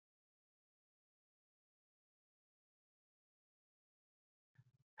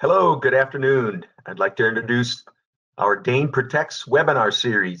Hello, good afternoon. I'd like to introduce our DEHN Protects webinar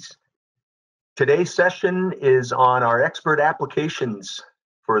series. Today's session is on our expert applications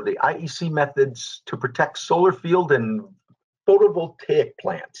for the IEC methods to protect solar field and photovoltaic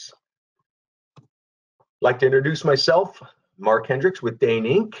plants. I'd like to introduce myself, Mark Hendricks with DEHN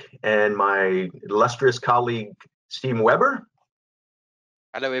Inc., and my illustrious colleague, Stephen Weber.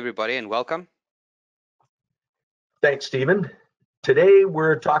 Hello, everybody, and welcome. Thanks, Stephen. Today,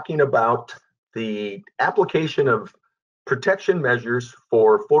 we're talking about the application of protection measures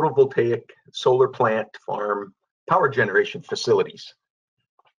for photovoltaic solar plant farm power generation facilities.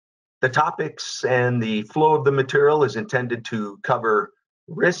 The topics and the flow of the material is intended to cover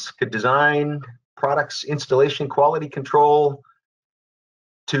risk, design, products, installation, quality control,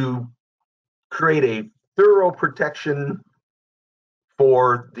 to create a thorough protection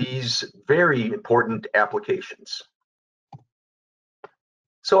for these very important applications.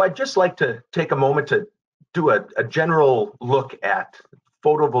 So I'd just like to take a moment to do a general look at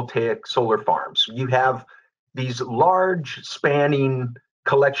photovoltaic solar farms. You have these large spanning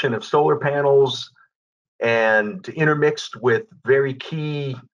collection of solar panels and intermixed with very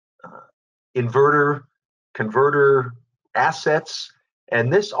key inverter, converter assets,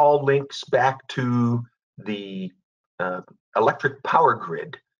 and this all links back to the electric power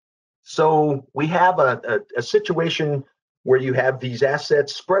grid. So we have a situation where you have these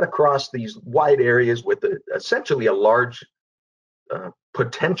assets spread across these wide areas with essentially a large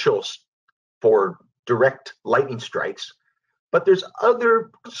potential for direct lightning strikes. But there's other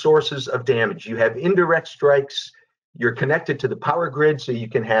sources of damage. You have indirect strikes. You're connected to the power grid, so you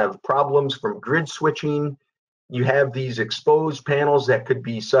can have problems from grid switching. You have these exposed panels that could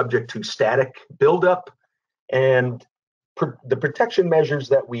be subject to static buildup. And the protection measures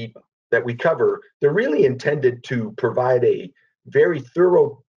that we cover, they're really intended to provide a very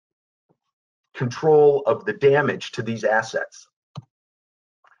thorough control of the damage to these assets.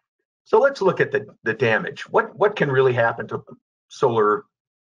 So let's look at the damage. What can really happen to solar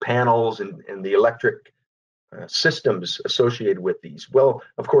panels and the electric systems associated with these? Well,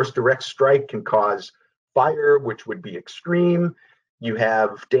 of course, direct strike can cause fire, which would be extreme. You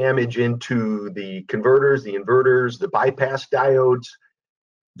have damage into the converters, the inverters, the bypass diodes.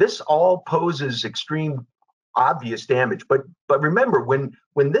 This all poses extreme obvious damage, but remember,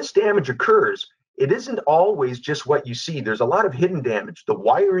 when this damage occurs, it isn't always just what you see. There's a lot of hidden damage. The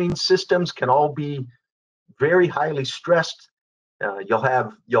wiring systems can all be very highly stressed. You'll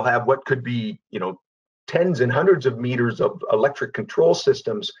have what could be, tens and hundreds of meters of electric control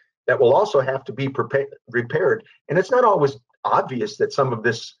systems that will also have to be repaired. And it's not always obvious that some of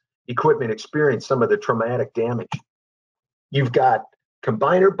this equipment experienced some of the traumatic damage. You've got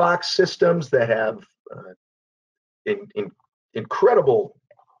combiner box systems that have incredible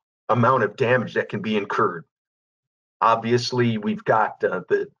amount of damage that can be incurred. Obviously, we've got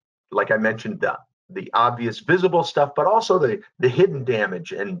like I mentioned, the obvious visible stuff, but also the hidden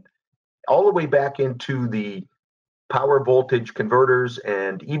damage, and all the way back into the power voltage converters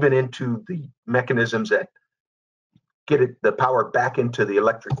and even into the mechanisms that get the power back into the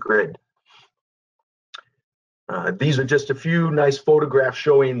electric grid. These are just a few nice photographs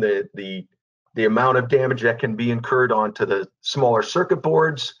showing the amount of damage that can be incurred onto the smaller circuit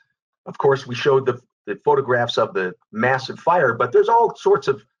boards. Of course, we showed the photographs of the massive fire, but there's all sorts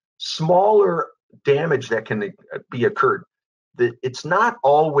of smaller damage that can be occurred. It's not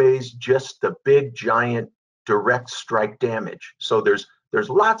always just the big, giant, direct strike damage. So there's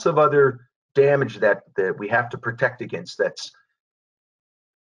lots of other damage that we have to protect against. That's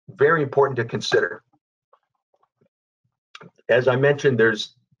very important to consider. As I mentioned,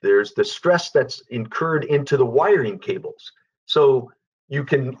 there's the stress that's incurred into the wiring cables. So you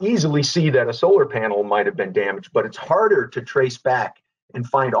can easily see that a solar panel might have been damaged, but it's harder to trace back and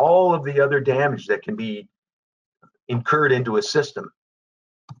find all of the other damage that can be incurred into a system.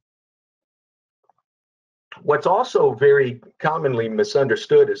 What's also very commonly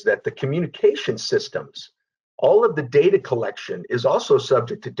misunderstood is that the communication systems, all of the data collection, is also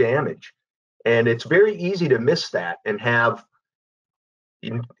subject to damage. And it's very easy to miss that and have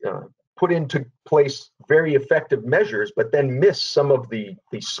put into place very effective measures, but then miss some of the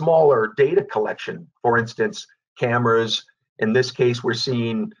smaller data collection. For instance, cameras. In this case, we're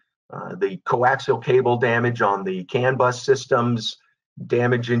seeing the coaxial cable damage on the CAN bus systems,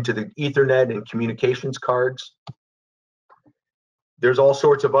 damage into the Ethernet and communications cards. There's all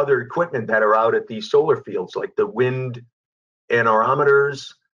sorts of other equipment that are out at these solar fields, like the wind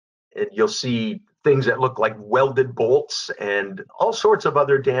anerometers, and you'll see things that look like welded bolts and all sorts of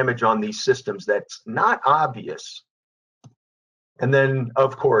other damage on these systems that's not obvious. And then,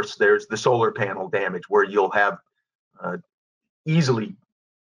 of course, there's the solar panel damage, where you'll have easily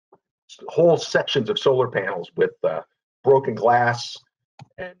whole sections of solar panels with broken glass.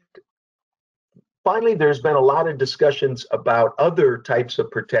 And finally, there's been a lot of discussions about other types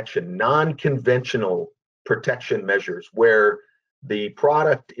of protection, non-conventional protection measures, where the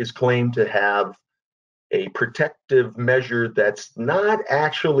product is claimed to have a protective measure that's not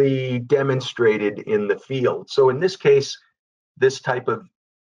actually demonstrated in the field. So in this case, this type of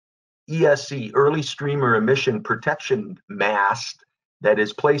ESC, early streamer emission protection mast, that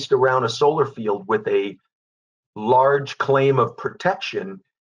is placed around a solar field with a large claim of protection.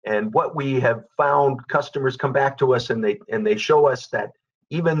 And what we have found, customers come back to us and they show us that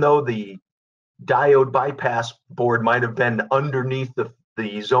even though the diode bypass board might have been underneath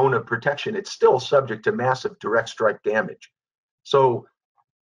the zone of protection, it's still subject to massive direct strike damage. So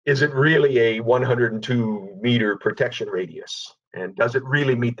is it really a 102 meter protection radius? And does it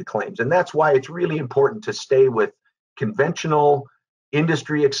really meet the claims? And that's why it's really important to stay with conventional,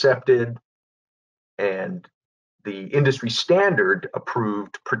 industry accepted, and the industry standard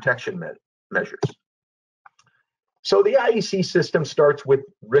approved protection measures. So the IEC system starts with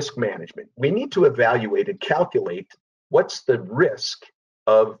risk management. We need to evaluate and calculate what's the risk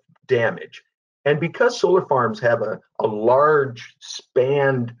of damage. And because solar farms have a large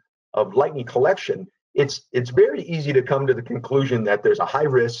span of lightning collection, it's very easy to come to the conclusion that there's a high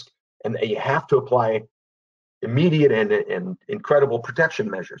risk and that you have to apply immediate and incredible protection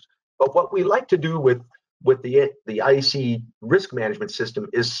measures. But what we like to do with the IEC risk management system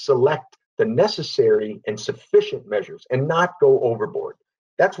is select the necessary and sufficient measures and not go overboard.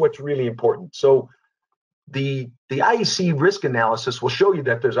 That's what's really important. So the IEC risk analysis will show you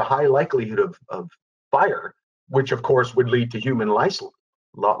that there's a high likelihood of fire, which of course would lead to human loss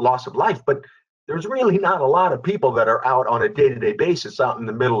of life. But there's really not a lot of people that are out on a day-to-day basis out in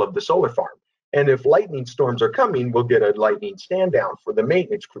the middle of the solar farm. And if lightning storms are coming, we'll get a lightning stand down for the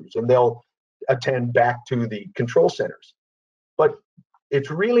maintenance crews, and they'll attend back to the control centers. But it's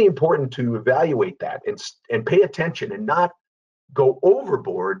really important to evaluate that and pay attention and not go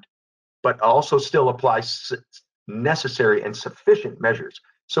overboard, but also still apply necessary and sufficient measures.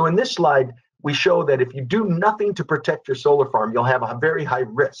 So in this slide, we show that if you do nothing to protect your solar farm, you'll have a very high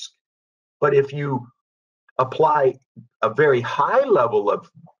risk. But if you apply a very high level of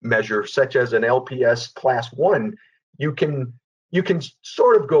measure, such as an LPS class 1, you can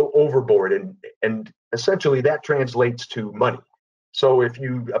sort of go overboard, and essentially that translates to money. So if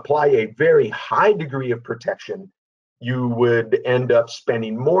you apply a very high degree of protection, you would end up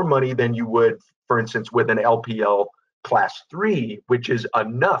spending more money than you would, for instance, with an LPL class 3, which is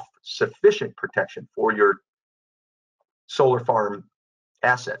enough sufficient protection for your solar farm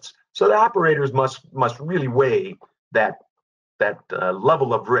assets. So the operators must really weigh that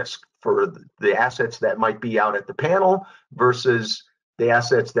level of risk for the assets that might be out at the panel versus the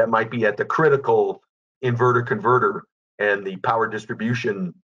assets that might be at the critical inverter converter and the power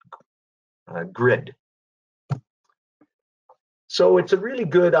distribution grid. So it's a really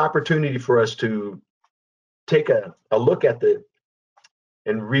good opportunity for us to take a look at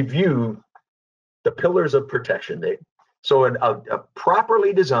and review the pillars of protection. So a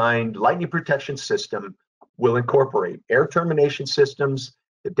properly designed lightning protection system will incorporate air termination systems,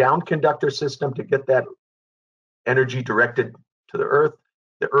 the down conductor system to get that energy directed to the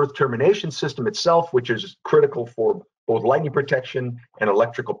earth termination system itself, which is critical for both lightning protection and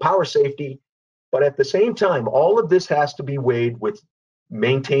electrical power safety. But at the same time, all of this has to be weighed with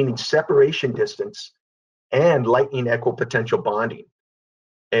maintaining separation distance and lightning equipotential bonding.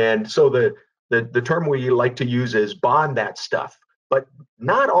 And so the term we like to use is bond that stuff. But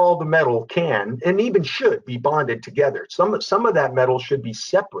not all the metal can and even should be bonded together. Some of that metal should be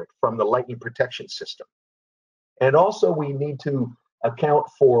separate from the lightning protection system. And also we need to account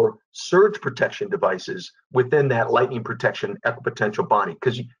for surge protection devices within that lightning protection equipotential bonding,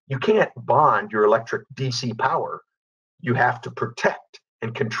 because you can't bond your electric DC power. You have to protect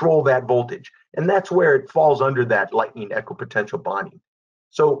and control that voltage. And that's where it falls under that lightning equipotential bonding.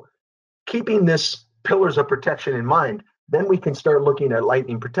 So keeping this pillars of protection in mind, then we can start looking at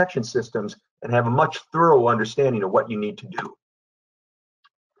lightning protection systems and have a much thorough understanding of what you need to do.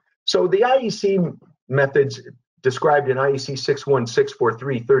 So the IEC methods described in IEC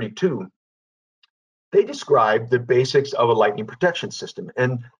 6164332, they describe the basics of a lightning protection system.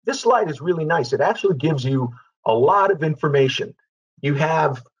 And this slide is really nice. It actually gives you a lot of information. You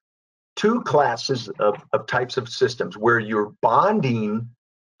have two classes of types of systems where you're bonding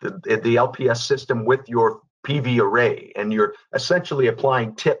the LPS system with your PV array, and you're essentially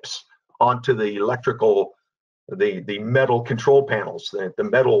applying tips onto the electrical the metal control panels, the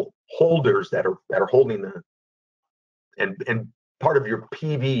metal holders that are holding the and part of your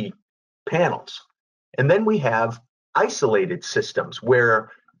PV panels. And then we have isolated systems where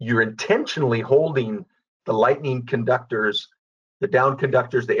you're intentionally holding the lightning conductors, the down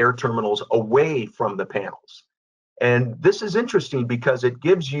conductors, the air terminals away from the panels. And this is interesting because it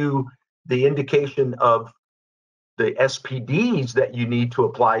gives you the indication of the SPDs that you need to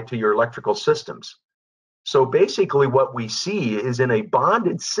apply to your electrical systems. So basically what we see is in a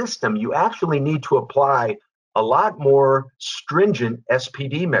bonded system, you actually need to apply a lot more stringent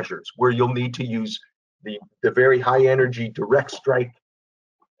SPD measures where you'll need to use the very high energy direct strike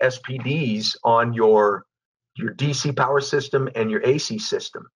SPDs on your DC power system and your AC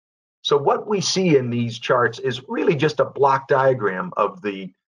system. So what we see in these charts is really just a block diagram of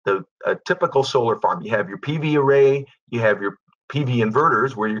a typical solar farm. You have your PV array, you have your PV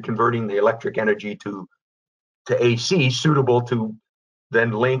inverters where you're converting the electric energy to AC, suitable to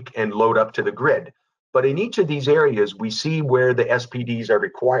then link and load up to the grid. But in each of these areas, we see where the SPDs are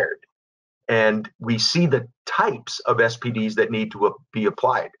required. And we see the types of SPDs that need to be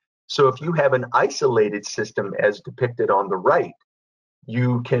applied. So if you have an isolated system as depicted on the right,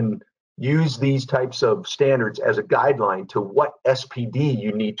 you can use these types of standards as a guideline to what SPD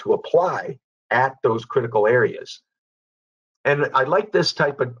you need to apply at those critical areas. And I like this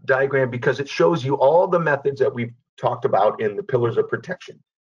type of diagram because it shows you all the methods that we've talked about in the pillars of protection.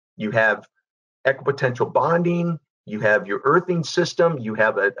 You have equipotential bonding, you have your earthing system, you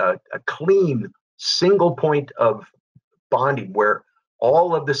have a clean single point of bonding where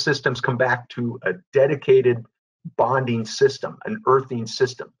all of the systems come back to a dedicated bonding system, an earthing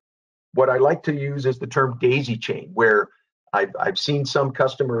system. What I like to use is the term daisy chain, where I've seen some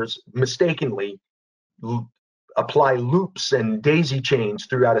customers mistakenly apply loops and daisy chains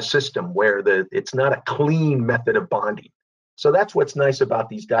throughout a system where it's not a clean method of bonding. So that's what's nice about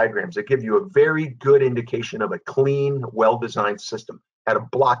these diagrams. They give you a very good indication of a clean, well-designed system at a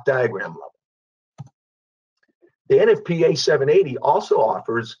block diagram level. The NFPA 780 also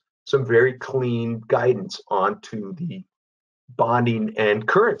offers some very clean guidance onto the bonding and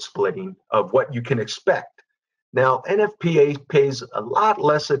current splitting of what you can expect. Now, NFPA pays a lot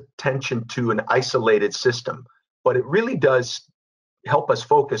less attention to an isolated system, but it really does help us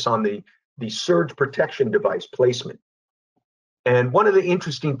focus on the surge protection device placement. And one of the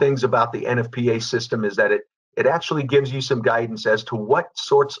interesting things about the NFPA system is that it actually gives you some guidance as to what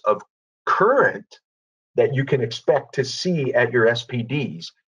sorts of current that you can expect to see at your SPDs.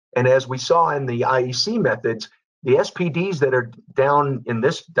 And as we saw in the IEC methods, the SPDs that are down in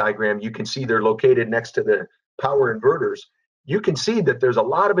this diagram, you can see they're located next to the power inverters. You can see that there's a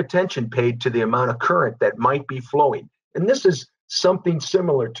lot of attention paid to the amount of current that might be flowing. And this is something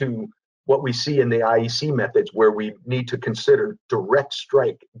similar to what we see in the IEC methods, where we need to consider direct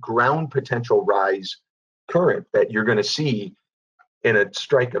strike ground potential rise current that you're going to see in a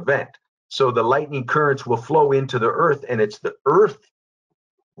strike event. So the lightning currents will flow into the earth, and it's the earth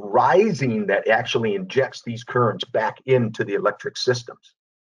rising that actually injects these currents back into the electric systems.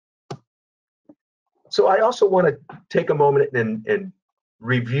 So I also want to take a moment and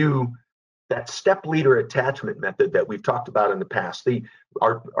review that step leader attachment method that we've talked about in the past.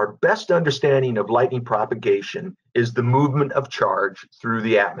 Our best understanding of lightning propagation is the movement of charge through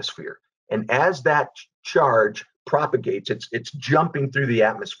the atmosphere. And as that charge propagates, it's jumping through the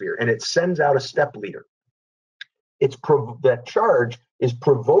atmosphere and it sends out a step leader. That charge is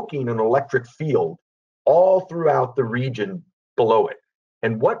provoking an electric field all throughout the region below it.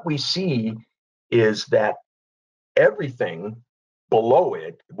 And what we see is that everything below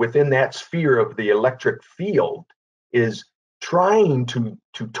it, within that sphere of the electric field, is trying to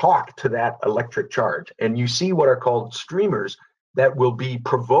talk to that electric charge. And you see what are called streamers that will be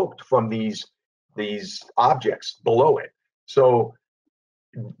provoked from these objects below it. So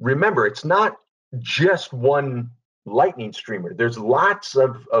remember, it's not just one lightning streamer. There's lots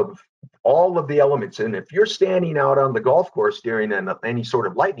of all of the elements. And if you're standing out on the golf course during any sort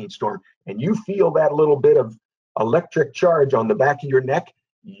of lightning storm and you feel that little bit of electric charge on the back of your neck,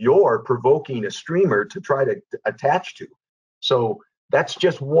 you're provoking a streamer to try to attach to. So that's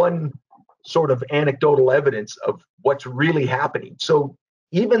just one sort of anecdotal evidence of what's really happening. So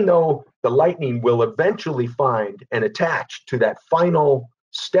even though the lightning will eventually find and attach to that final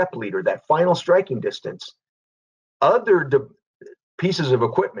step leader, that final striking distance, other pieces of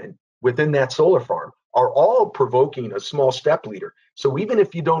equipment within that solar farm are all provoking a small step leader. So even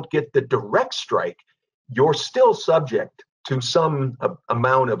if you don't get the direct strike, you're still subject to some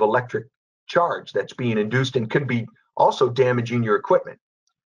amount of electric charge that's being induced and could be also damaging your equipment.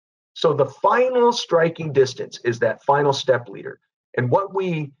 So the final striking distance is that final step leader. And what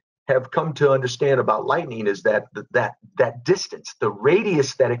we have come to understand about lightning is that that distance, the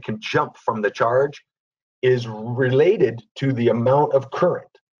radius that it can jump from the charge, is related to the amount of current.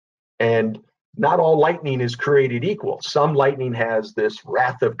 And not all lightning is created equal. Some lightning has this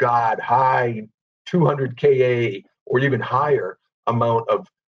wrath of God, high 200 Ka or even higher amount of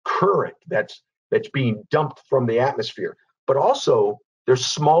current that's being dumped from the atmosphere. But also there's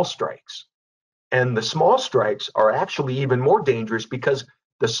small strikes. And the small strikes are actually even more dangerous because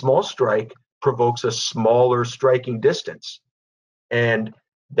the small strike provokes a smaller striking distance. And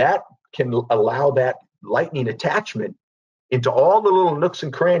that can allow that lightning attachment into all the little nooks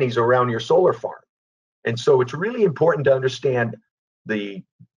and crannies around your solar farm. And so it's really important to understand the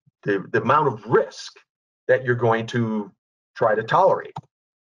amount of risk that you're going to try to tolerate.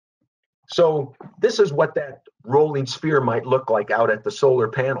 So this is what that rolling sphere might look like out at the solar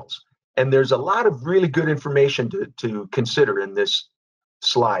panels. And there's a lot of really good information to consider in this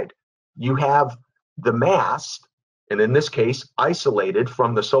slide. You have the mast, and in this case, isolated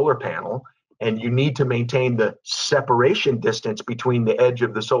from the solar panel, and you need to maintain the separation distance between the edge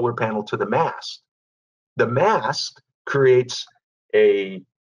of the solar panel to the mast. The mast creates a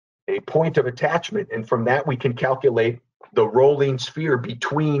point of attachment, and from that we can calculate the rolling sphere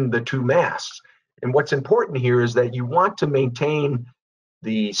between the two masts. And what's important here is that you want to maintain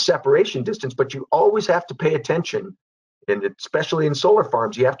the separation distance, but you always have to pay attention, and especially in solar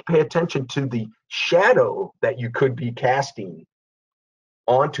farms, you have to pay attention to the shadow that you could be casting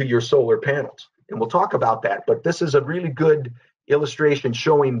onto your solar panels. And we'll talk about that, but this is a really good illustration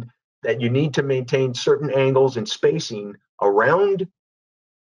showing that you need to maintain certain angles and spacing around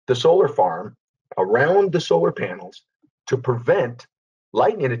the solar farm, around the solar panels, to prevent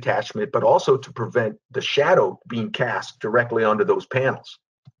lightning attachment, but also to prevent the shadow being cast directly onto those panels.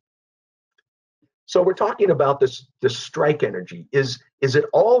 So we're talking about this strike energy. Is it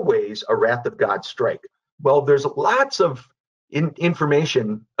always a wrath of God strike? Well, there's lots of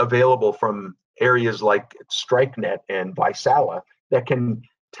information available from areas like StrikeNet and Vaisala that can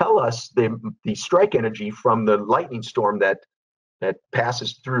tell us the strike energy from the lightning storm that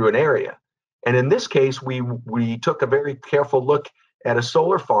passes through an area. And in this case, we took a very careful look at a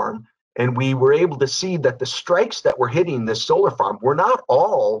solar farm, and we were able to see that the strikes that were hitting this solar farm were not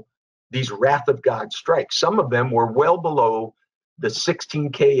all these wrath of God strikes. Some of them were well below the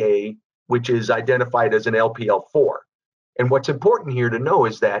 16 Ka, which is identified as an LPL4. And what's important here to know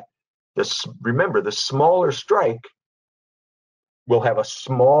is that remember, the smaller strike will have a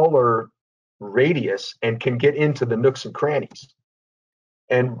smaller radius and can get into the nooks and crannies.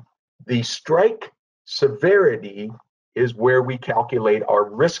 And the strike severity is where we calculate our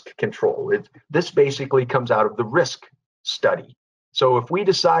risk control. This basically comes out of the risk study. So if we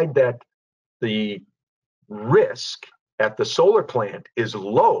decide that the risk at the solar plant is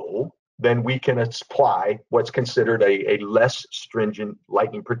low, then we can apply what's considered a less stringent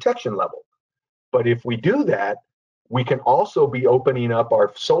lightning protection level. But if we do that, we can also be opening up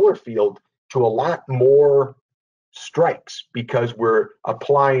our solar field to a lot more strikes because we're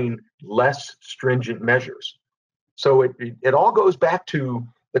applying less stringent measures. So it all goes back to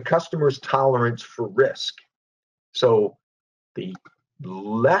the customer's tolerance for risk. So the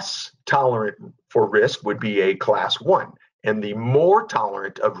less tolerant for risk would be a class 1, and the more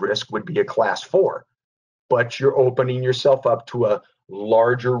tolerant of risk would be a class 4. But you're opening yourself up to a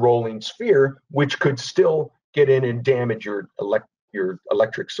larger rolling sphere, which could still get in and damage your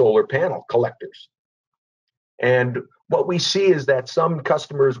electric solar panel collectors. And what we see is that some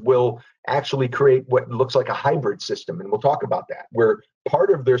customers will actually create what looks like a hybrid system, and we'll talk about that, where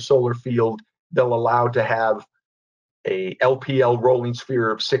part of their solar field they'll allow to have a LPL rolling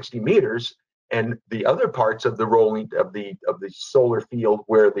sphere of 60 meters, and the other parts of the rolling of the solar field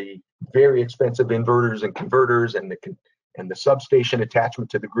where the very expensive inverters and converters and the substation attachment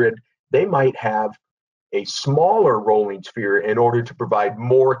to the grid, they might have a smaller rolling sphere in order to provide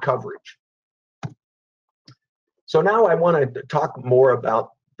more coverage. So now I want to talk more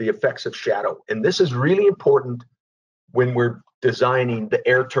about the effects of shadow, and this is really important when we're designing the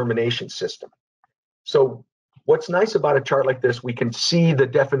air termination system. So what's nice about a chart like this, we can see the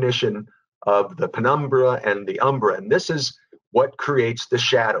definition of the penumbra and the umbra, and this is what creates the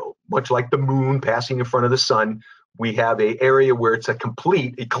shadow. Much like the moon passing in front of the sun, we have an area where it's a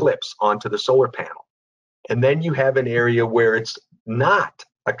complete eclipse onto the solar panel. And then you have an area where it's not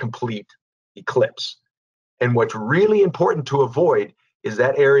a complete eclipse. And what's really important to avoid is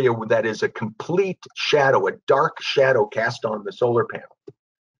that area that is a complete shadow, a dark shadow cast on the solar panel.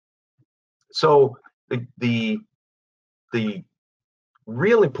 So the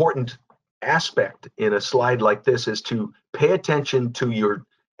real important aspect in a slide like this is to pay attention to your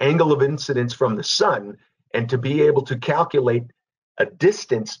angle of incidence from the sun and to be able to calculate a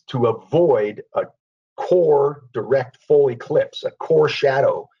distance to avoid a core direct full eclipse, a core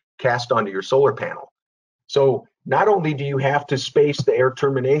shadow cast onto your solar panel. So not only do you have to space the air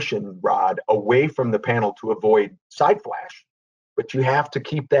termination rod away from the panel to avoid side flash, but you have to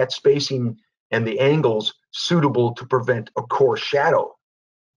keep that spacing and the angles suitable to prevent a core shadow.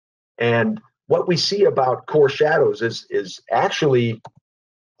 And what we see about core shadows is actually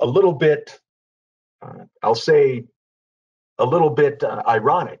a little bit, I'll say, a little bit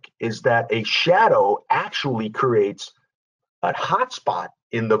ironic, is that a shadow actually creates a hotspot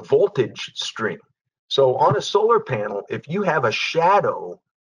in the voltage string. So on a solar panel, if you have a shadow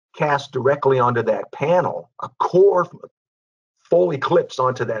cast directly onto that panel, a core full eclipse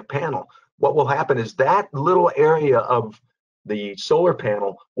onto that panel, what will happen is that little area of the solar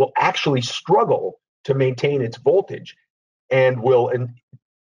panel will actually struggle to maintain its voltage and will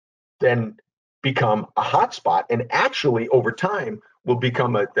then become a hotspot, and actually over time will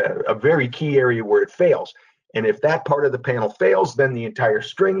become a very key area where it fails. And if that part of the panel fails, then the entire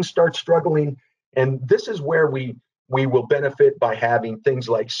string starts struggling. And this is where we will benefit by having things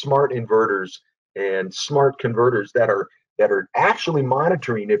like smart inverters and smart converters that are actually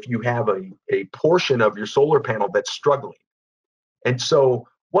monitoring if you have a portion of your solar panel that's struggling. And so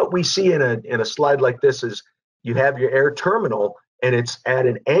what we see in a slide like this is you have your air terminal, and it's at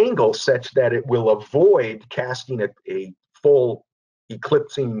an angle such that it will avoid casting a full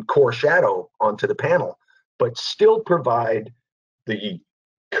eclipsing core shadow onto the panel, but still provide the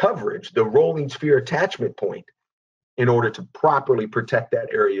coverage, the rolling sphere attachment point, in order to properly protect that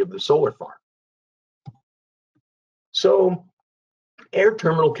area of the solar farm. So air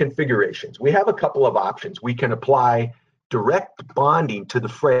terminal configurations, we have a couple of options. We can apply direct bonding to the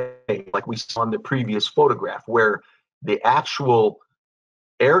frame, like we saw in the previous photograph, where the actual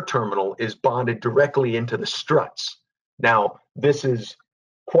air terminal is bonded directly into the struts. Now, this is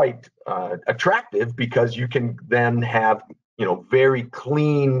quite attractive because you can then have, very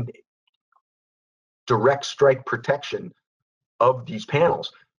clean direct strike protection of these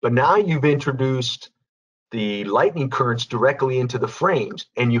panels. But now you've introduced the lightning currents directly into the frames,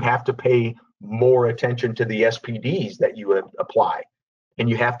 and you have to pay more attention to the SPDs that you apply. And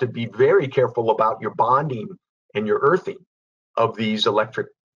you have to be very careful about your bonding and your earthing of these electric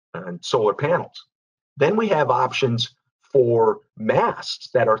and solar panels. Then we have options for masts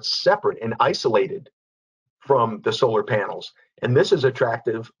that are separate and isolated from the solar panels. And this is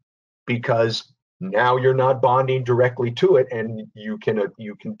attractive because now you're not bonding directly to it, and you can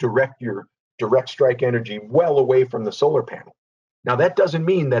direct your direct strike energy well away from the solar panel. Now, that doesn't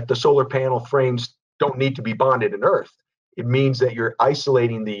mean that the solar panel frames don't need to be bonded in earth. It means that you're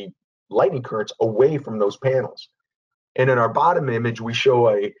isolating the lightning currents away from those panels. And in our bottom image, we show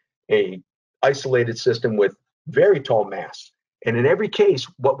a isolated system with very tall masts. And in every case,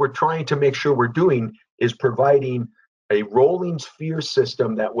 what we're trying to make sure we're doing is providing a rolling sphere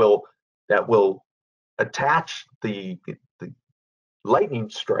system that will attach the lightning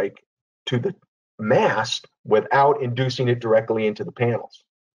strike to the mast without inducing it directly into the panels.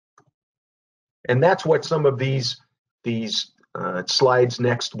 And that's what some of these slides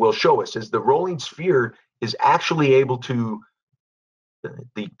next will show us, is the rolling sphere is actually able to,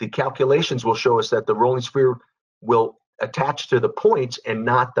 the calculations will show us that the rolling sphere will attach to the points and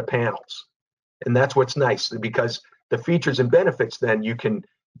not the panels. And that's what's nice, because the features and benefits, then you can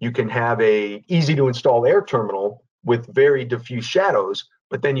have a easy to install air terminal with very diffuse shadows,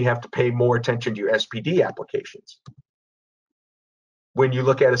 but then you have to pay more attention to your SPD applications. When you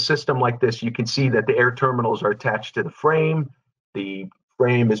look at a system like this, you can see that the air terminals are attached to the frame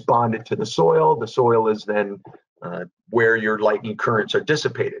is bonded to the soil is then where your lightning currents are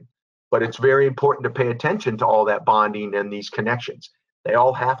dissipated. But it's very important to pay attention to all that bonding and these connections. They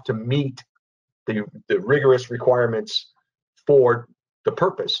all have to meet the rigorous requirements for the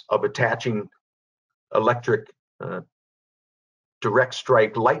purpose of attaching electric direct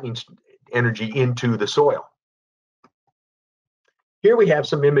strike lightning energy into the soil. Here we have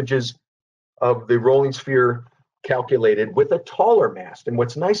some images of the rolling sphere calculated with a taller mast. And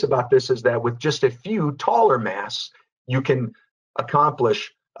what's nice about this is that with just a few taller masts, you can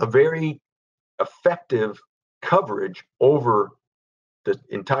accomplish a very effective coverage over the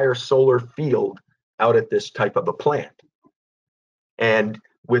entire solar field out at this type of a plant. And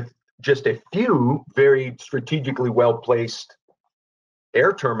with just a few very strategically well-placed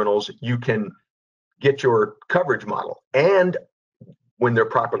air terminals, you can get your coverage model. And when they're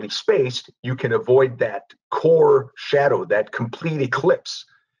properly spaced, you can avoid that core shadow, that complete eclipse.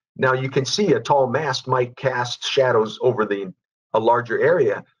 Now you can see a tall mast might cast shadows over a larger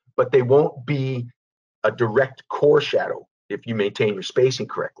area, but they won't be a direct core shadow if you maintain your spacing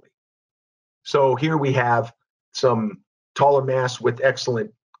correctly. So here we have some taller masts with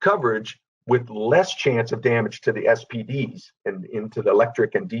excellent coverage with less chance of damage to the SPDs and into the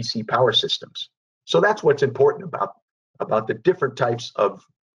electric and DC power systems. So that's what's important about the different types of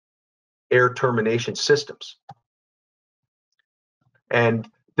air termination systems. And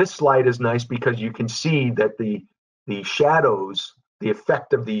this slide is nice because you can see that the shadows, the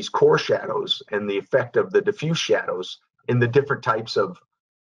effect of these core shadows and the effect of the diffuse shadows in the different types of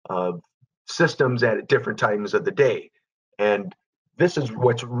systems at different times of the day. And this is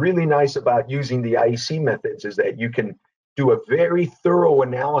what's really nice about using the IEC methods, is that you can do a very thorough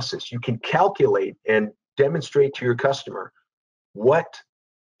analysis. You can calculate and demonstrate to your customer what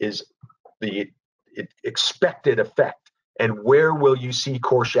is the expected effect and where will you see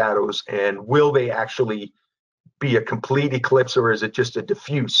core shadows, and will they actually be a complete eclipse, or is it just a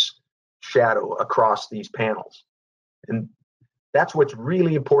diffuse shadow across these panels? And that's what's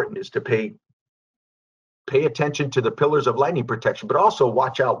really important, is to pay attention to the pillars of lightning protection, but also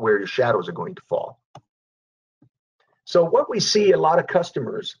watch out where your shadows are going to fall. So what we see, a lot of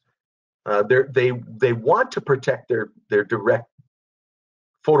customers, they want to protect their direct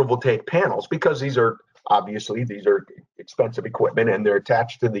photovoltaic panels because these are expensive equipment and they're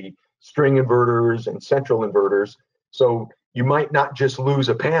attached to the string inverters and central inverters. So you might not just lose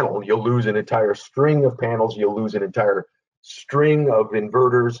a panel, you'll lose an entire string of panels, you'll lose an entire string of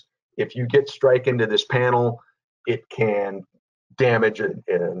inverters. If you get strike into this panel, it can damage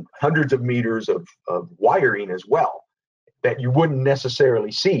hundreds of meters of wiring as well that you wouldn't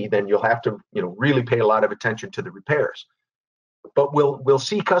necessarily see. Then you'll have to really pay a lot of attention to the repairs. But we'll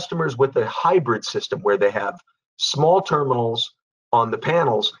see customers with a hybrid system where they have small terminals on the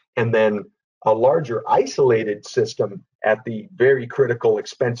panels and then a larger isolated system at the very critical,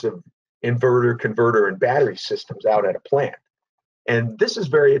 expensive inverter, converter, and battery systems out at a plant. And this is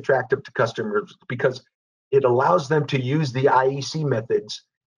very attractive to customers because it allows them to use the IEC methods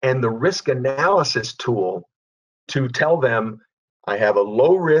and the risk analysis tool to tell them, I have a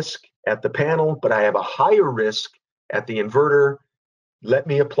low risk at the panel, but I have a higher risk at the inverter. Let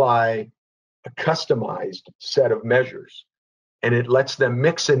me apply a customized set of measures. And it lets them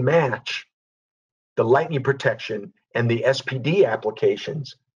mix and match the lightning protection and the SPD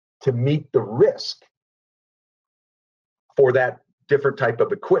applications to meet the risk for that different type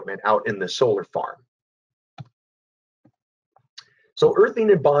of equipment out in the solar farm. So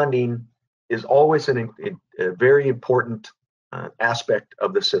earthing and bonding is always a very important aspect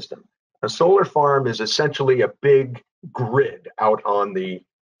of the system. A solar farm is essentially a big grid out on the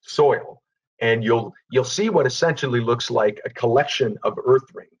soil, and you'll see what essentially looks like a collection of earth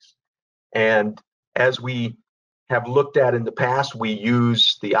rings. And as we have looked at in the past, we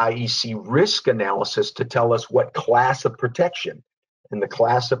use the IEC risk analysis to tell us what class of protection, and the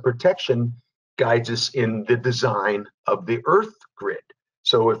class of protection guides us in the design of the earth grid.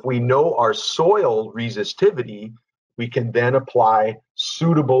 So if we know our soil resistivity, we can then apply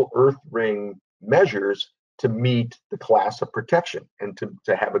suitable earth ring measures to meet the class of protection and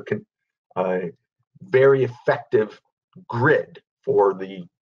to have a very effective grid for the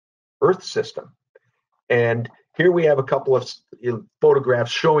earth system. And here we have a couple of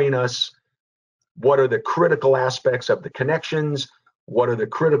photographs showing us what are the critical aspects of the connections, what are the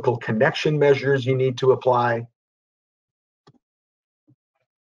critical connection measures you need to apply.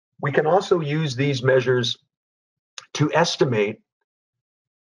 We can also use these measures to estimate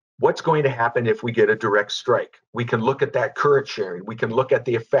what's going to happen if we get a direct strike. We can look at that current sharing. We can look at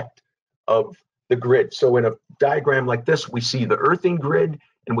the effect of the grid. So in a diagram like this, we see the earthing grid,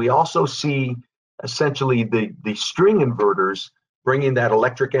 and we also see essentially the string inverters bringing that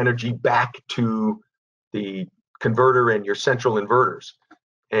electric energy back to the converter and your central inverters,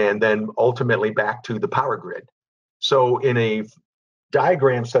 and then ultimately back to the power grid. So in a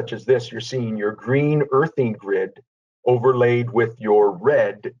diagram such as this, you're seeing your green earthing grid overlaid with your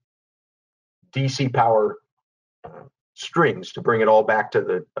red DC power strings to bring it all back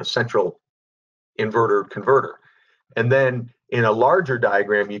to a central inverter converter. And then in a larger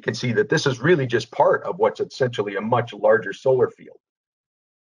diagram, you can see that this is really just part of what's essentially a much larger solar field.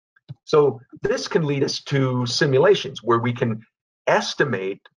 So this can lead us to simulations where we can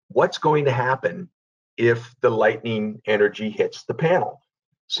estimate what's going to happen if the lightning energy hits the panel.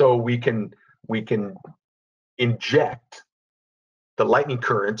 So we can inject the lightning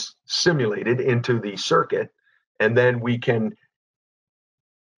currents simulated into the circuit, and then we can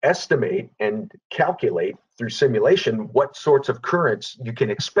estimate and calculate through simulation what sorts of currents you can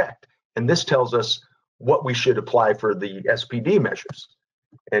expect. And this tells us what we should apply for the SPD measures.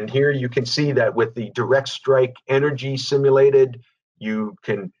 And here you can see that with the direct strike energy simulated, you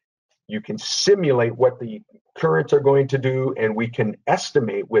can simulate what the currents are going to do, and we can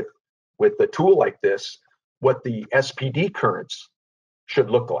estimate with a tool like this what the SPD currents should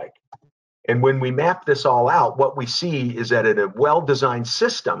look like. And when we map this all out, what we see is that in a well-designed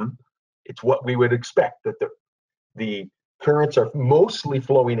system, it's what we would expect, that the currents are mostly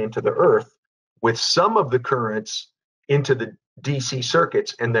flowing into the earth, with some of the currents into the DC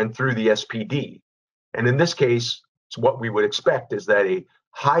circuits and then through the SPD. And in this case, what we would expect is that a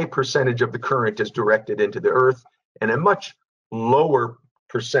high percentage of the current is directed into the earth, and a much lower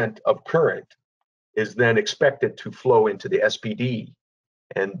percent of current is then expected to flow into the SPD.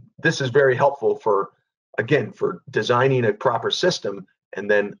 And this is very helpful for, again, for designing a proper system and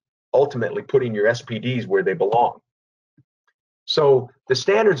then ultimately putting your SPDs where they belong. So the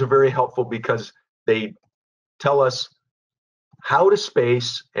standards are very helpful because they tell us how to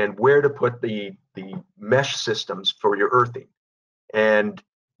space and where to put the mesh systems for your earthing. And,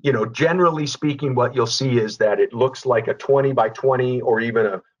 you know, generally speaking, what you'll see is that it looks like a 20 by 20 or even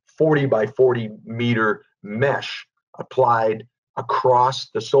a 40 by 40 meter mesh applied across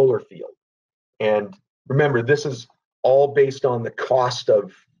the solar field. And remember, this is all based on the cost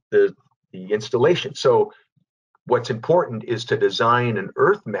of the installation. So what's important is to design an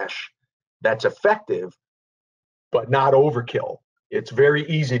earth mesh that's effective, but not overkill. It's very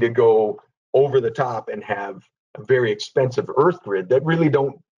easy to go over the top and have a very expensive earth grid that really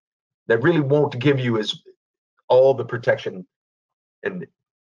won't give you as all the protection, and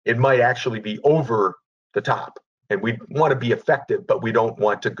it might actually be over the top. And we want to be effective, but we don't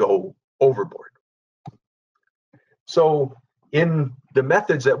want to go overboard. So in the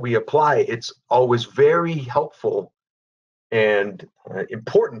methods that we apply, it's always very helpful and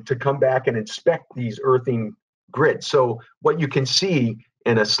important to come back and inspect these earthing grids. So what you can see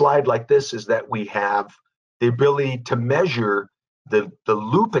in a slide like this is that we have the ability to measure the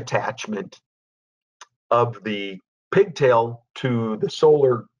loop attachment of the pigtail to the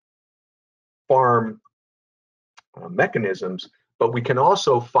solar farm mechanisms, but we can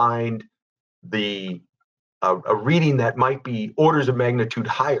also find a reading that might be orders of magnitude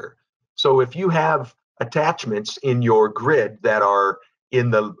higher. So if you have attachments in your grid that are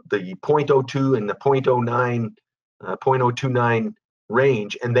in the 0.02 and the 0.09, 0.029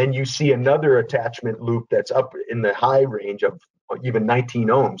 range, and then you see another attachment loop that's up in the high range of even 19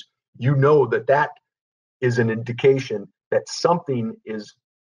 ohms, you know that that is an indication that something is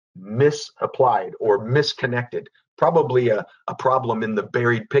misapplied or misconnected, probably a problem in the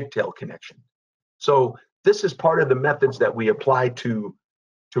buried pigtail connection. So this is part of the methods that we apply to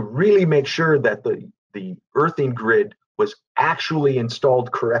really make sure that the earthing grid was actually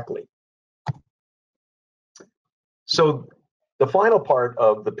installed correctly. So the final part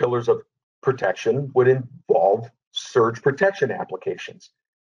of the pillars of protection would involve surge protection applications.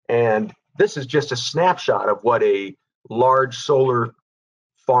 And this is just a snapshot of what a large solar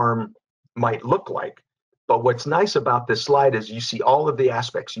farm might look like. But what's nice about this slide is you see all of the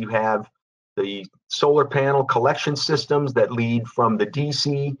aspects. You have the solar panel collection systems that lead from the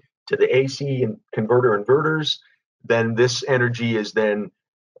DC to the AC and converter inverters. Then this energy is then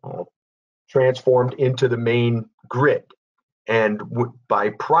transformed into the main grid. And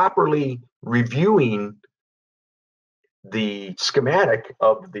by properly reviewing the schematic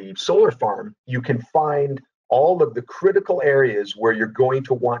of the solar farm, you can find all of the critical areas where you're going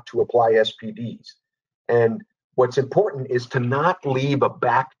to want to apply SPDs. And what's important is to not leave a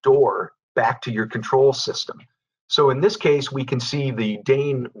back door back to your control system. So in this case, we can see the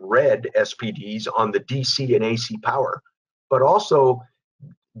DEHN red SPDs on the DC and AC power, but also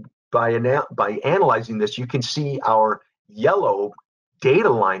by analyzing this, you can see our yellow data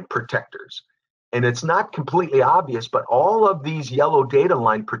line protectors. And it's not completely obvious, but all of these yellow data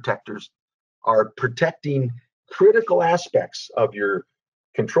line protectors are protecting critical aspects of your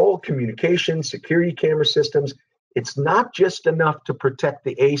control, communication, security camera systems. It's not just enough to protect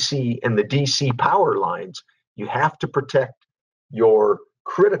the AC and the DC power lines. You have to protect your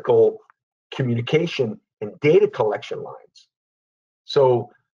critical communication and data collection lines. So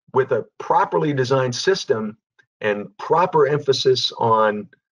with a properly designed system and proper emphasis on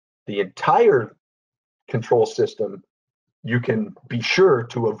the entire control system, you can be sure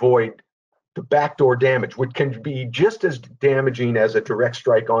to avoid the backdoor damage, which can be just as damaging as a direct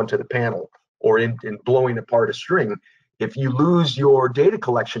strike onto the panel or in blowing apart a string. If you lose your data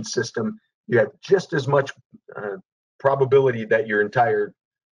collection system, you have just as much probability that your entire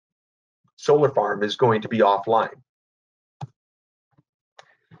solar farm is going to be offline.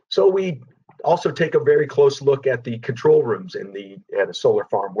 So we also take a very close look at the control rooms at a solar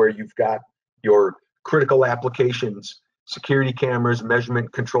farm, where you've got your critical applications, security cameras,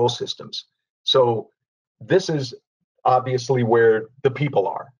 measurement control systems. So this is obviously where the people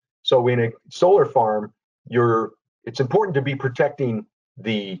are. So in a solar farm, it's important to be protecting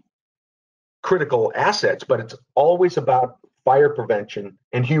the critical assets, but it's always about fire prevention,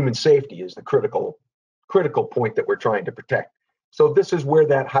 and human safety is the critical point that we're trying to protect. So this is where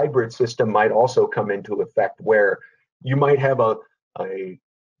that hybrid system might also come into effect, where you might have a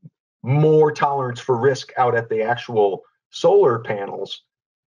more tolerance for risk out at the actual solar panels,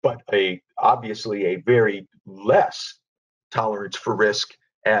 but obviously a very less tolerance for risk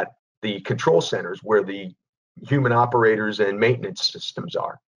at the control centers, where the human operators and maintenance systems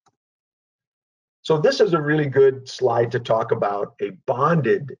are. So this is a really good slide to talk about a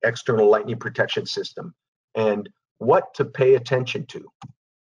bonded external lightning protection system and what to pay attention to.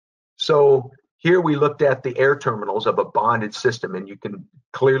 So here we looked at the air terminals of a bonded system, and you can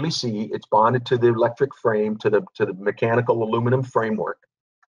clearly see it's bonded to the electric frame, to the mechanical aluminum framework.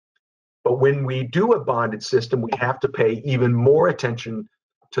 But when we do a bonded system, we have to pay even more attention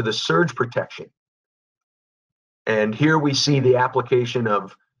to the surge protection. And here we see the application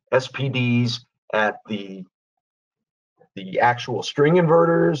of SPDs at the actual string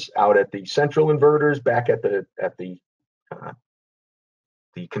inverters, out at the central inverters, back at the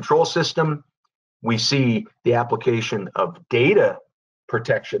control system. We see the application of data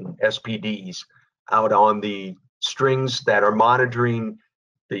protection SPDs out on the strings that are monitoring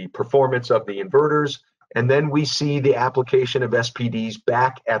the performance of the inverters. And then we see the application of SPDs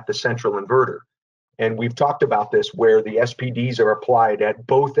back at the central inverter. And we've talked about this, where the SPDs are applied at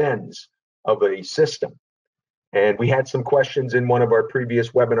both ends of a system. And we had some questions in one of our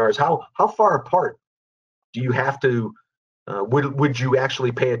previous webinars. How far apart do you have to, would you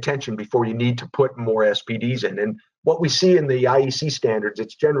actually pay attention before you need to put more SPDs in? And what we see in the IEC standards,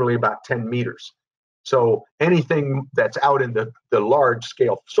 it's generally about 10 meters. So anything that's out in the large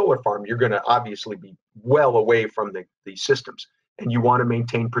scale solar farm, you're going to obviously be well away from the systems, and you want to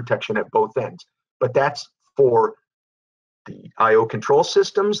maintain protection at both ends. But that's for the IO control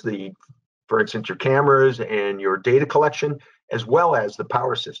systems, for instance, your cameras and your data collection, as well as the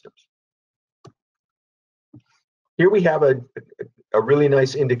power systems. Here we have a really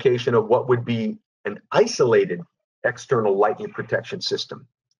nice indication of what would be an isolated external lightning protection system.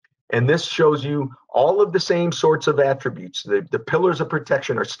 And this shows you all of the same sorts of attributes. The pillars of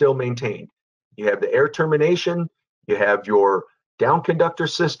protection are still maintained. You have the air termination, you have your down conductor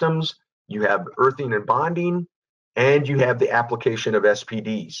systems, you have earthing and bonding, and you have the application of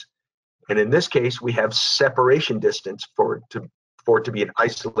SPDs. And in this case, we have separation distance for it to be an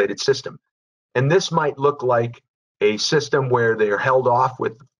isolated system. And this might look like a system where they're held off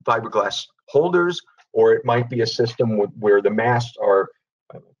with fiberglass holders, or it might be a system where the masts are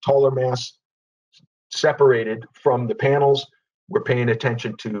taller masts separated from the panels. We're paying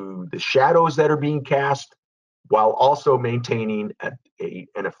attention to the shadows that are being cast, while also maintaining an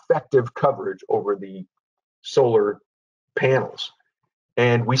effective coverage over the solar panels.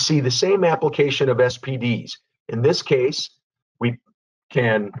 And we see the same application of SPDs. In this case, we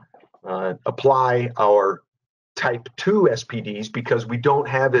can apply our type 2 SPDs because we don't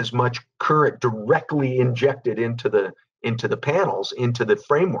have as much current directly injected into the panels, into the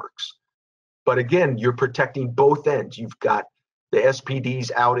frameworks. But again, you're protecting both ends. You've got the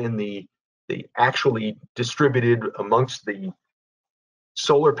SPDs out in the actually distributed amongst the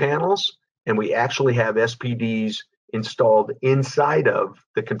solar panels, and we actually have SPDs installed inside of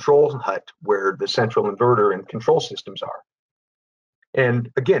the control hut where the central inverter and control systems are. And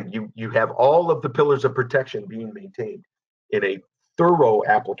again, you have all of the pillars of protection being maintained in a thorough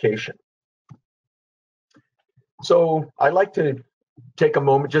application. So I like to take a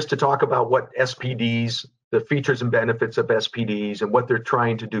moment just to talk about what SPDs, the features and benefits of SPDs, and what they're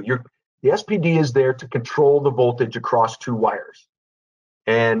trying to do. The SPD is there to control the voltage across two wires.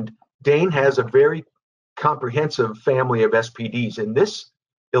 And DEHN has a very comprehensive family of SPDs. In this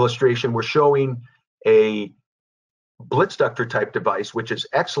illustration, we're showing a blitz ductor type device, which is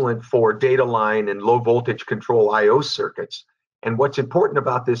excellent for data line and low voltage control IO circuits. And what's important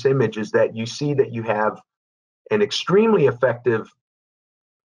about this image is that you see that you have an extremely effective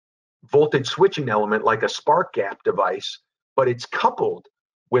voltage switching element like a spark gap device, but it's coupled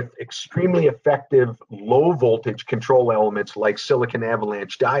with extremely effective low voltage control elements like silicon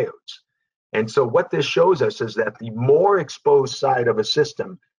avalanche diodes. And so what this shows us is that the more exposed side of a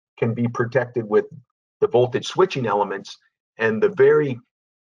system can be protected with the voltage switching elements, and the very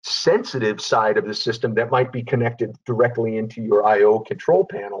sensitive side of the system that might be connected directly into your I/O control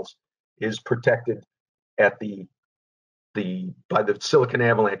panels is protected at by the silicon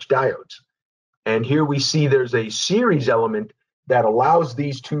avalanche diodes. And here we see there's a series element that allows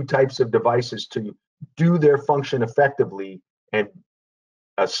these two types of devices to do their function effectively and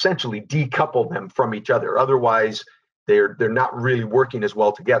essentially decouple them from each other. Otherwise, they're not really working as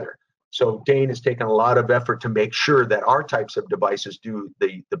well together. So DEHN has taken a lot of effort to make sure that our types of devices do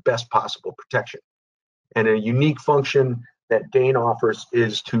the best possible protection. And a unique function that DEHN offers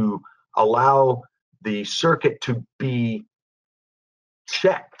is to allow the circuit to be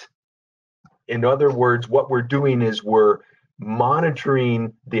checked. In other words, what we're doing is we're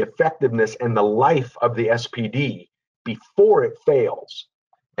monitoring the effectiveness and the life of the SPD before it fails.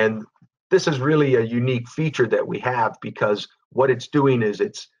 And this is really a unique feature that we have, because what it's doing is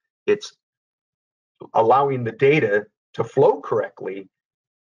it's allowing the data to flow correctly,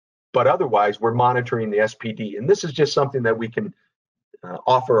 but otherwise we're monitoring the SPD. And this is just something that we can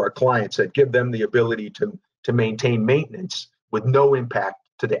offer our clients, that give them the ability to maintain maintenance with no impact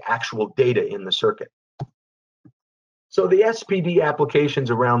to the actual data in the circuit. So the SPD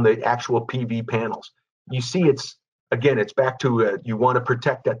applications around the actual PV panels, you see it's back to you want to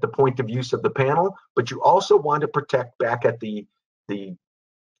protect at the point of use of the panel, but you also want to protect back at the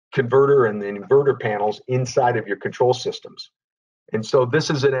converter and the inverter panels inside of your control systems. And so this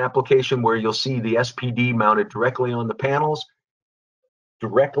is an application where you'll see the SPD mounted directly on the panels,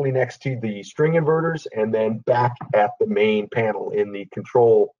 directly next to the string inverters, and then back at the main panel in the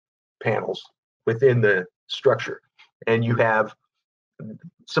control panels within the structure. And you have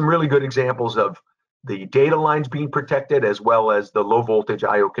some really good examples of the data lines being protected, as well as the low voltage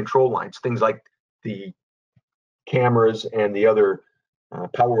I/O control lines, things like the cameras and the other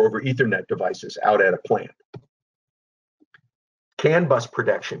power over Ethernet devices out at a plant. CAN bus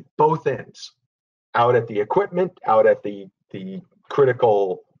protection, both ends, out at the equipment, out at the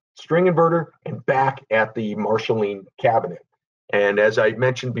critical string inverter, and back at the marshalling cabinet. And as I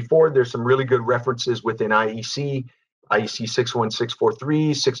mentioned before, there's some really good references within IEC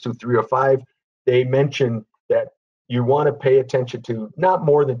 61643, 62305. They mention that you want to pay attention to not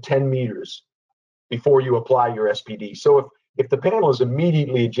more than 10 meters before you apply your SPD. So if the panel is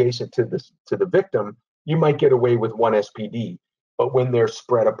immediately adjacent to the victim, you might get away with one SPD. But when they're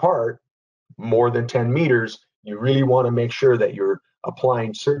spread apart more than 10 meters, you really want to make sure that you're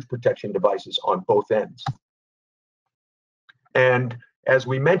applying surge protection devices on both ends. And as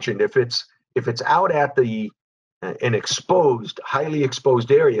we mentioned, if it's out at an exposed, highly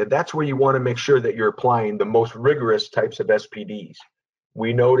exposed area, that's where you want to make sure that you're applying the most rigorous types of SPDs.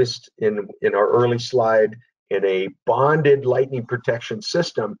 We noticed in our early slide, in a bonded lightning protection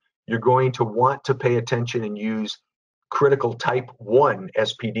system, you're going to want to pay attention and use critical type 1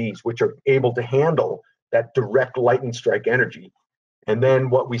 SPDs, which are able to handle that direct lightning strike energy. And then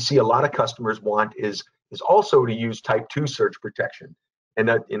what we see a lot of customers want is also to use type 2 surge protection, and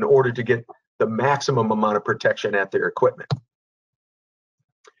that in order to get the maximum amount of protection at their equipment.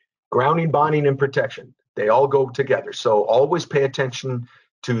 Grounding, bonding, and protection, they all go together. So always pay attention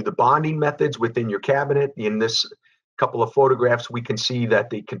to the bonding methods within your cabinet. In this couple of photographs, we can see that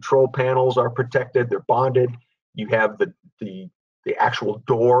the control panels are protected, they're bonded. You have the actual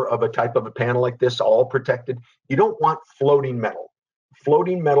door of a type of a panel like this all protected. You don't want floating metal.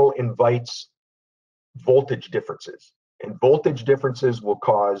 Floating metal invites voltage differences, and voltage differences will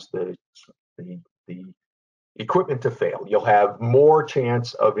cause the equipment to fail. You'll have more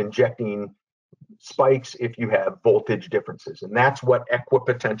chance of injecting spikes if you have voltage differences, and that's what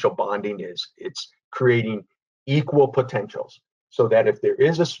equipotential bonding is. It's creating equal potentials so that if there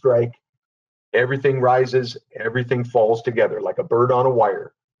is a strike, everything rises, everything falls together like a bird on a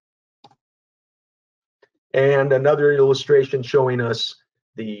wire. And another illustration showing us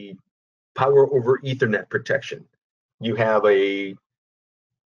the power over Ethernet protection. You have a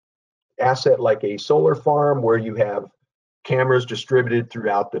asset like a solar farm where you have cameras distributed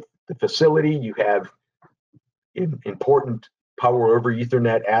throughout the facility. You have important power over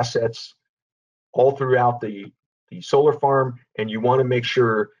Ethernet assets all throughout the solar farm, and you want to make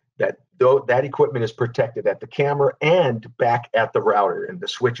sure that that equipment is protected at the camera and back at the router and the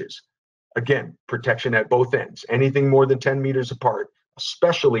switches. Again, protection at both ends. Anything more than 10 meters apart,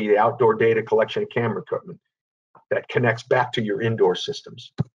 especially the outdoor data collection and camera equipment that connects back to your indoor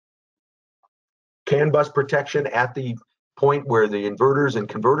systems. CAN bus protection at the point where the inverters and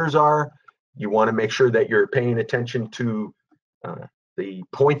converters are. You want to make sure that you're paying attention to the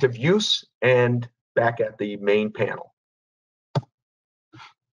point of use and back at the main panel.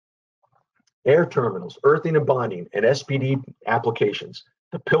 Air terminals, earthing and bonding, and SPD applications.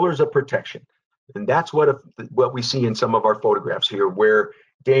 the pillars of protection. And that's what we see in some of our photographs here, where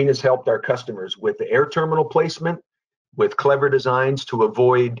DEHN has helped our customers with the air terminal placement, with clever designs to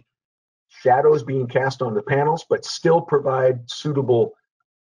avoid shadows being cast on the panels, but still provide suitable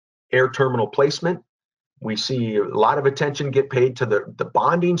air terminal placement. We see a lot of attention get paid to the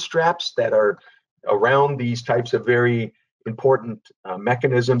bonding straps that are around these types of very important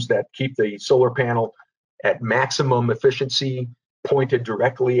mechanisms that keep the solar panel at maximum efficiency, pointed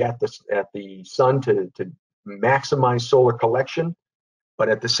directly at the sun to maximize solar collection. But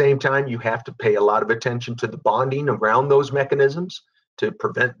at the same time, you have to pay a lot of attention to the bonding around those mechanisms to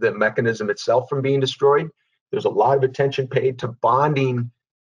prevent the mechanism itself from being destroyed. There's a lot of attention paid to bonding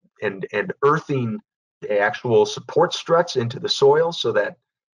and earthing the actual support struts into the soil so that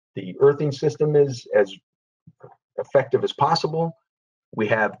the earthing system is as effective as possible. We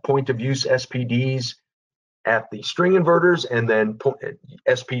have point of use SPDs at the string inverters and then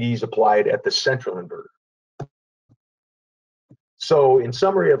SPDs applied at the central inverter. So in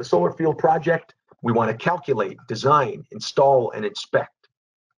summary of the solar field project, we want to calculate, design, install, and inspect.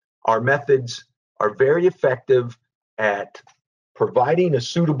 Our methods are very effective at providing a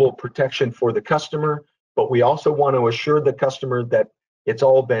suitable protection for the customer, but we also want to assure the customer that it's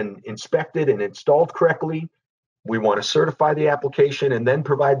all been inspected and installed correctly. We want to certify the application and then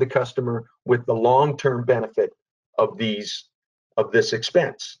provide the customer with the long-term benefit of this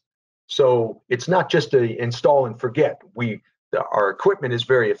expense. So it's not just to install and forget. Our equipment is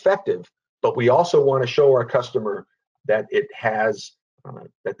very effective, but we also want to show our customer that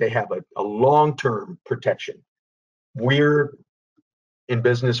that they have a long-term protection. We're in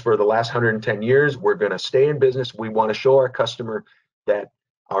business for the last 110 years. We're going to stay in business. We want to show our customer that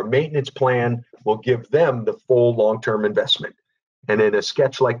our maintenance plan will give them the full long-term investment. And in a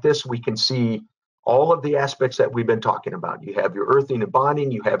sketch like this, we can see all of the aspects that we've been talking about. You have your earthing and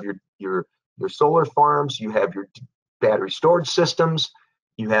bonding, you have your solar farms, you have your battery storage systems,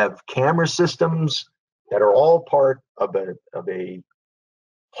 you have camera systems that are all part of a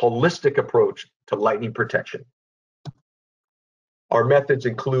holistic approach to lightning protection. Our methods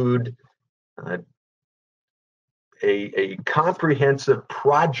include a comprehensive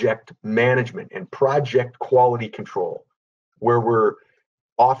project management and project quality control, where we're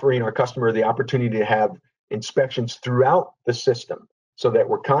offering our customer the opportunity to have inspections throughout the system so that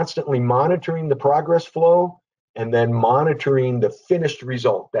we're constantly monitoring the progress flow and then monitoring the finished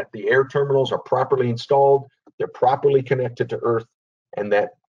result, that the air terminals are properly installed, they're properly connected to earth, and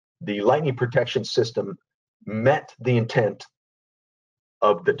that the lightning protection system met the intent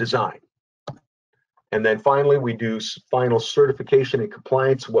of the design. And then finally, we do final certification and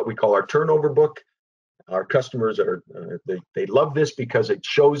compliance, what we call our turnover book. Our customers they love this because it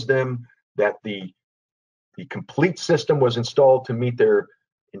shows them that the complete system was installed to meet their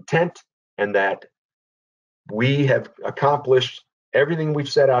intent and that we have accomplished everything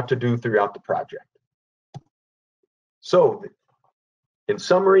we've set out to do throughout the project. So in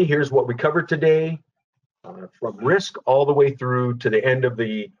summary, here's what we covered today, from risk all the way through to the end of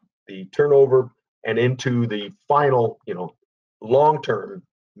the turnover and into the final, long-term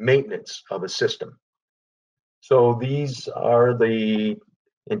maintenance of a system. So these are the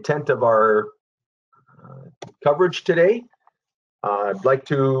intent of our coverage today. I'd like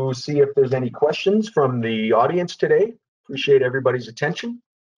to see if there's any questions from the audience today. Appreciate everybody's attention.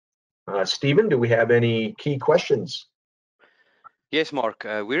 Stephen, do we have any key questions? Yes, Mark.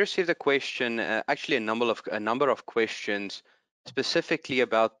 We received a question, actually a number of questions, specifically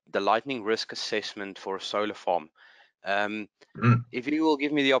about the lightning risk assessment for a solar farm. If you will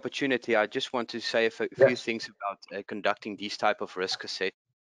give me the opportunity, I just want to say a few things about conducting these type of risk assessment.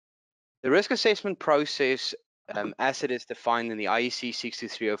 The risk assessment process, as it is defined in the IEC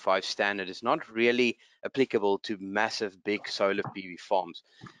 62305 standard, is not really applicable to massive, big solar PV farms.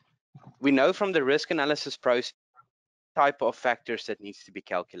 We know from the risk analysis process type of factors that needs to be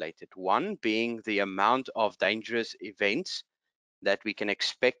calculated. One being the amount of dangerous events that we can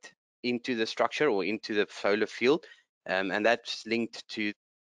expect into the structure or into the solar field, and that's linked to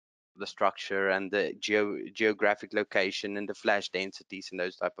the structure and the geographic location and the flash densities and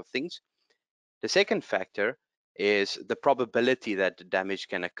those type of things. The second factor is the probability that the damage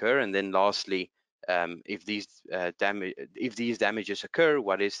can occur, and then lastly, if these damages occur,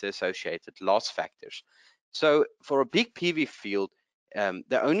 what is the associated loss factors? So for a big PV field,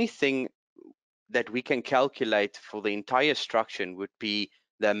 the only thing that we can calculate for the entire structure would be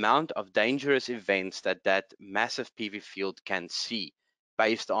the amount of dangerous events that massive PV field can see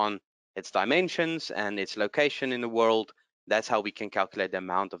based on its dimensions and its location in the world. That's how we can calculate the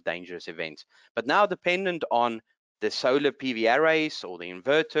amount of dangerous events. But now, dependent on the solar PV arrays or the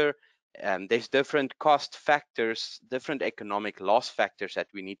inverter, there's different cost factors, different economic loss factors that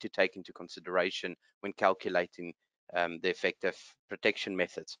we need to take into consideration when calculating the effective protection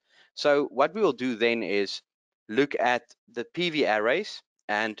methods. So what we will do then is look at the PV arrays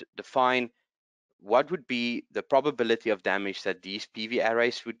and define what would be the probability of damage that these PV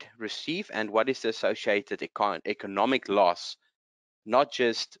arrays would receive, and what is the associated economic loss, not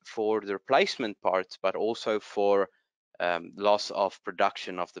just for the replacement parts, but also for loss of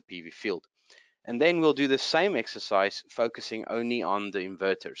production of the PV field. And then we'll do the same exercise focusing only on the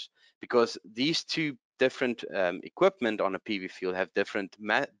inverters, because these two different equipment on a PV field have different,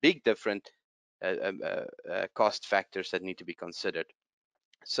 big different cost factors that need to be considered.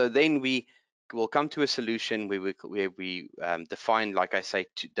 So then we will come to a solution where we define, like I say,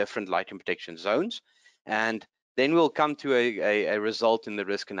 two different lighting protection zones, and then we'll come to a result in the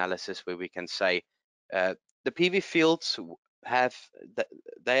risk analysis where we can say the PV fields have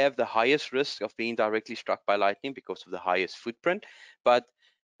the highest risk of being directly struck by lightning because of the highest footprint, but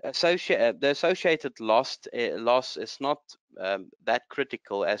the associated loss is not that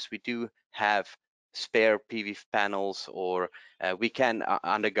critical, as we do have spare PV panels, or we can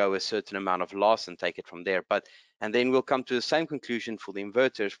undergo a certain amount of loss and take it from there. And then we'll come to the same conclusion for the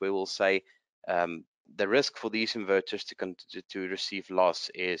inverters, where we'll say the risk for these inverters to receive loss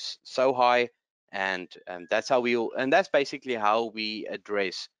is so high, and that's basically how we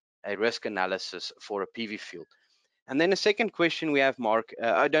address a risk analysis for a PV field. And then the second question we have, Mark,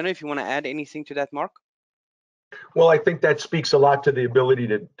 I don't know if you want to add anything to that, Mark? Well, I think that speaks a lot to the ability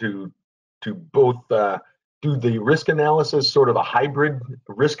to both do the risk analysis, sort of a hybrid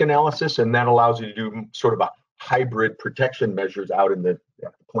risk analysis, and that allows you to do sort of a hybrid protection measures out in the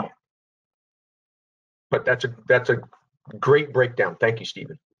plant. But that's a great breakdown. Thank you,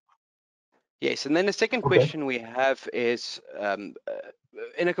 Stephen. Yes, and then the second question we have is,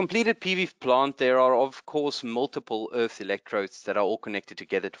 in a completed PV plant, there are, of course, multiple earth electrodes that are all connected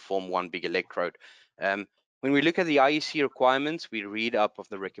together to form one big electrode. When we look at the IEC requirements, we read up of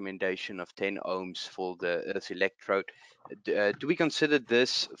the recommendation of 10 ohms for the earth electrode. Do we consider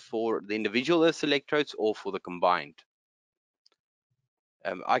this for the individual earth electrodes or for the combined?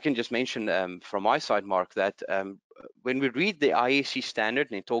 I can just mention from my side, Mark, that when we read the IEC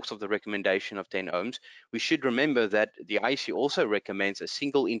standard and it talks of the recommendation of 10 ohms, we should remember that the IEC also recommends a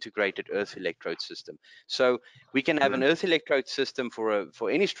single integrated earth electrode system. So we can have an earth electrode system for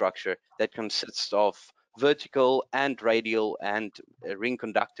any structure that consists of vertical and radial and ring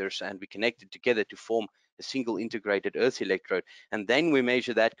conductors, and we connect it together to form a single integrated earth electrode, and then we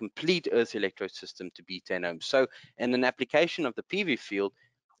measure that complete earth electrode system to be 10 ohms. So in an application of the PV field,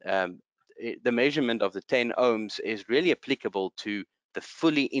 the measurement of the 10 ohms is really applicable to the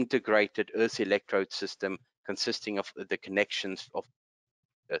fully integrated earth electrode system consisting of the connections of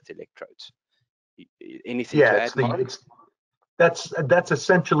earth electrodes. Anything to add, Mark? That's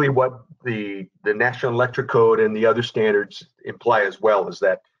essentially what the National Electric Code and the other standards imply as well, is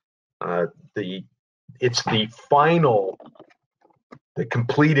that it's the final, the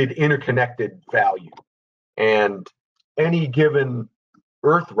completed interconnected value, and any given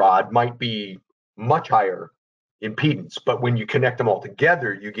earth rod might be much higher impedance, but when you connect them all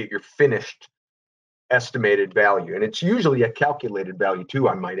together, you get your finished estimated value, and it's usually a calculated value too,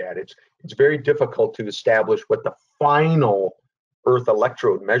 I might add. It's very difficult to establish what the final earth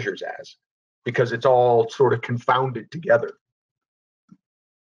electrode measures as, because it's all sort of confounded together.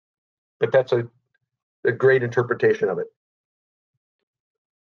 But that's a great interpretation of it.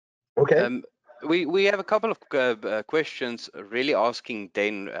 Okay. We have a couple of questions really asking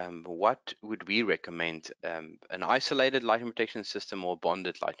then what would we recommend, an isolated lighting protection system or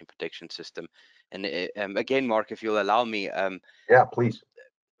bonded lighting protection system? And again, Mark, if you'll allow me, yeah, please.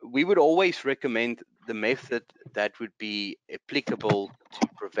 We would always recommend the method that would be applicable to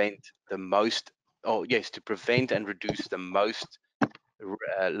prevent the most, to prevent and reduce the most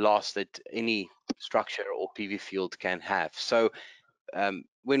loss that any structure or PV field can have. So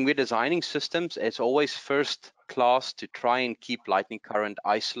when we're designing systems, it's always first class to try and keep lightning current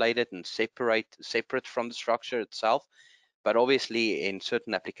isolated and separate from the structure itself. But obviously, in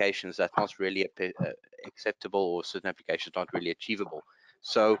certain applications, that's not really acceptable, or certain applications not really achievable.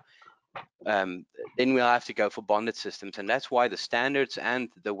 So then we'll have to go for bonded systems, and that's why the standards and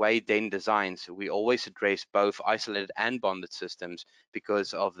the way DEHN designs, we always address both isolated and bonded systems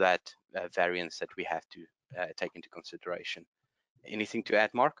because of that variance that we have to take into consideration. Anything to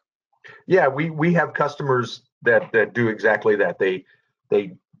add, Mark? Yeah, we have customers that do exactly that. They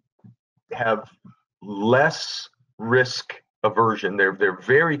have less risk aversion. They're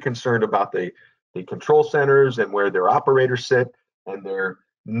very concerned about the the control centers and where their operators sit, and they're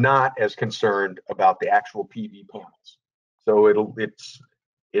not as concerned about the actual PV panels. So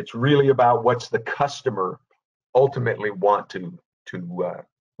it's really about what's the customer ultimately want to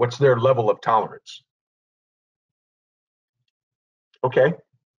what's their level of tolerance. Okay.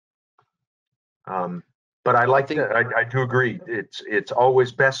 But I do agree. It's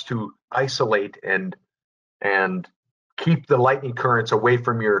always best to isolate and keep the lightning currents away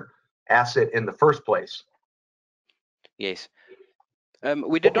from your asset in the first place. Yes.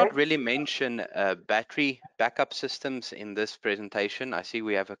 We did not really mention battery backup systems in this presentation. I see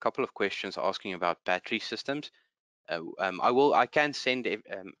we have a couple of questions asking about battery systems. I will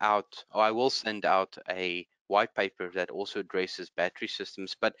send out a white paper that also addresses battery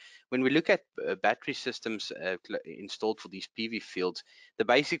systems. But when we look at battery systems installed for these PV fields, the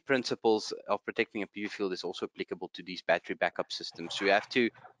basic principles of protecting a PV field is also applicable to these battery backup systems. So you have to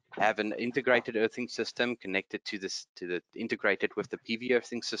have an integrated earthing system connected to integrated with the PV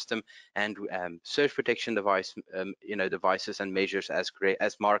earthing system, and surge protection device, devices and measures as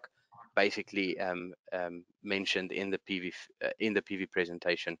Mark basically mentioned in the PV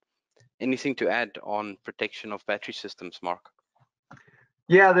presentation. Anything to add on protection of battery systems, Mark?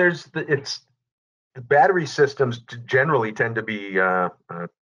 Yeah, the battery systems generally tend to be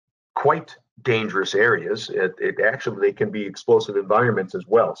quite dangerous areas. They can be explosive environments as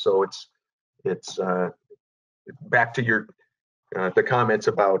well. So it's back to the comments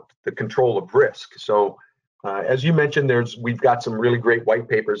about the control of risk. So as you mentioned, we've got some really great white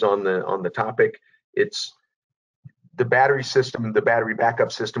papers on the topic. It's the battery system, the battery backup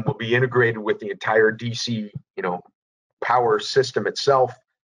system will be integrated with the entire DC, power system itself.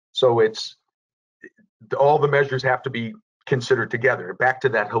 So all the measures have to be considered together, back to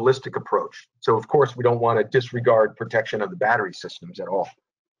that holistic approach. So of course we don't want to disregard protection of the battery systems at all.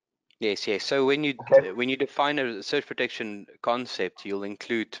 Yes. So when you define a surge protection concept, you'll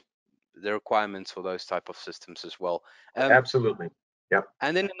include the requirements for those type of systems as well. Absolutely. Yep.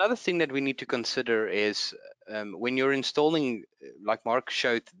 And then another thing that we need to consider is when you're installing, like Mark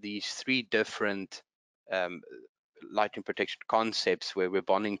showed, these three different lighting protection concepts where we're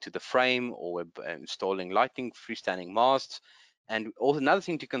bonding to the frame or we're installing lighting freestanding masts. And also another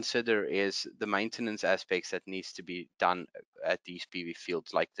thing to consider is the maintenance aspects that needs to be done at these PV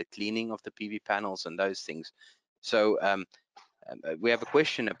fields, like the cleaning of the PV panels and those things. So we have a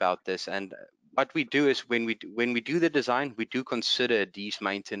question about this, and what we do is when we do the design, we do consider these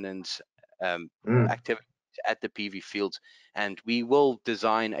maintenance activities at the PV fields, and we will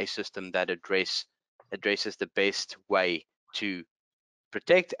design a system that addresses the best way to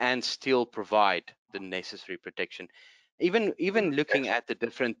protect and still provide the necessary protection. Even looking at the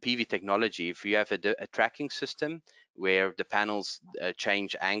different PV technology, if you have a tracking system where the panels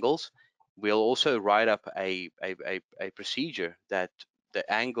change angles, we'll also write up a procedure that the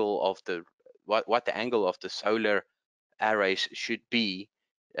angle of what the angle of the solar arrays should be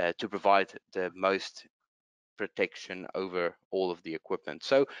to provide the most protection over all of the equipment.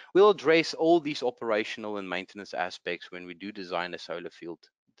 So we'll address all these operational and maintenance aspects when we do design a solar field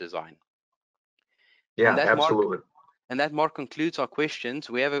design. Yeah, absolutely. That, Mark, concludes our questions.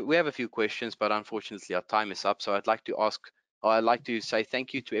 We have a few questions, but unfortunately our time is up. So I'd like to say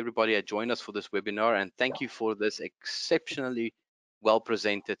thank you to everybody that joined us for this webinar, and thank you for this exceptionally well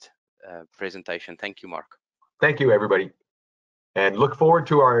presented presentation. Thank you, Mark. Thank you, everybody. And look forward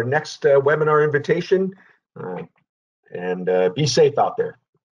to our next webinar invitation. And be safe out there.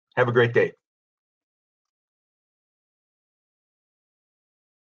 Have a great day.